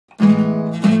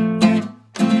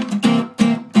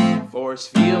Force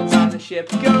fields on the ship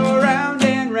go round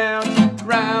and round,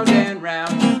 round and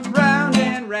round, round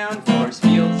and round. Force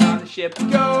fields on the ship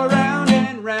go round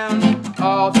and round,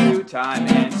 all through time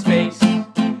and space.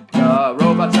 The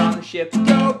robots on the ship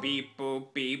go beep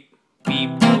boop beep, beep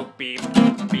boop beep,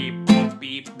 beep boop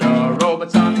beep. The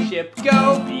robots on the ship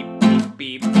go beep boop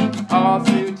beep, all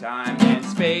through time and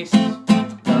space.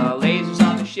 The lasers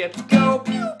on the ship go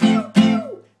pew pew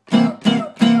pew, pew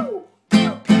pew pew,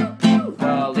 pew pew pew.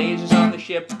 The lasers on the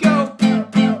ship go pew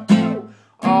pew pew,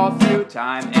 all through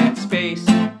time and space.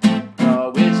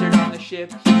 The wizard on the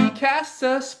ship, he casts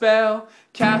a spell,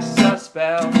 casts a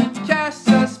spell, casts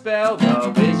a spell.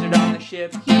 The wizard on the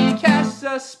ship, he casts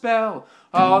a spell,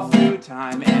 all through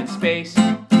time and space.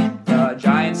 The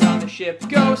giants on the ship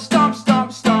go stomp,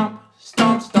 stomp, stomp,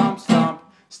 stomp, stomp, stomp,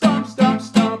 stomp, stomp,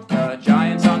 stomp. The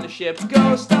giants on the ship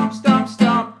go stomp, stomp,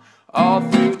 stomp, all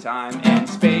through time and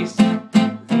space.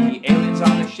 The aliens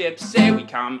on the ship say we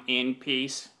come in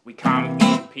peace, we come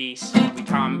in peace, we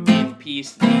come in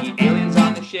peace. The aliens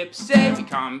on the ship say we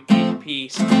come in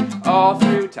peace, all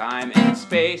through time and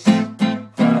space.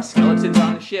 The skeletons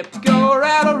on the ship go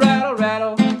rattle, rattle,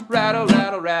 rattle, rattle,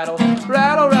 rattle, rattle,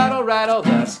 rattle, rattle, rattle.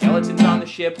 The skeletons on the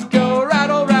ship go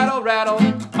rattle, rattle, rattle,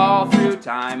 all through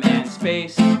time and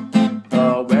space.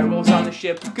 The werewolves on the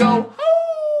ship go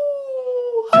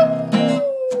hoo, hoo, hoo.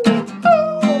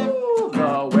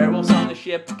 The werewolves on the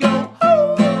ship go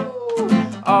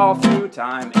hoo, all through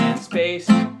time and space.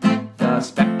 The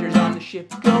spectres on the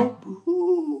ship go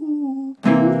boo,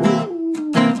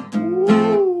 boo,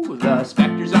 boo. The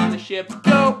spectres on the ship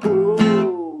go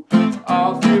boo,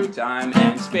 all through time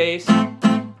and space.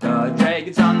 The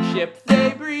dragons on the ship,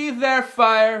 they breathe their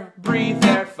fire, breathe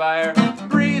their fire,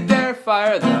 breathe their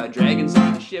fire. The dragons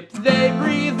on the ship, they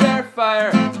breathe their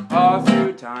fire, all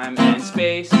through time and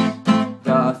space.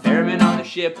 The Theremin on the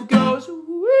ship goes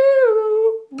woo,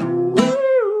 woo,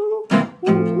 woo.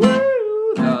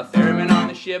 The Theremin on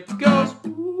the ship goes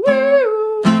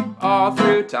woo, all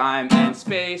through time and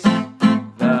space.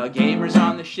 The gamers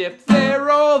on the ship, they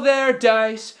roll their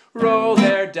dice, roll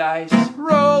their dice,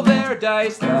 roll their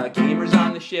dice. The gamers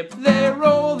on the ship, they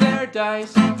roll their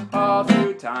dice, all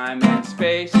through time and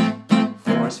space.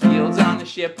 Force fields on the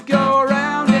ship go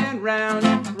round and round,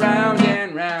 round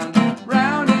and round,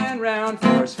 round and round.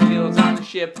 Force fields on the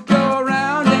ship go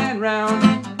round and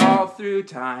round, all through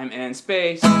time and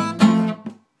space.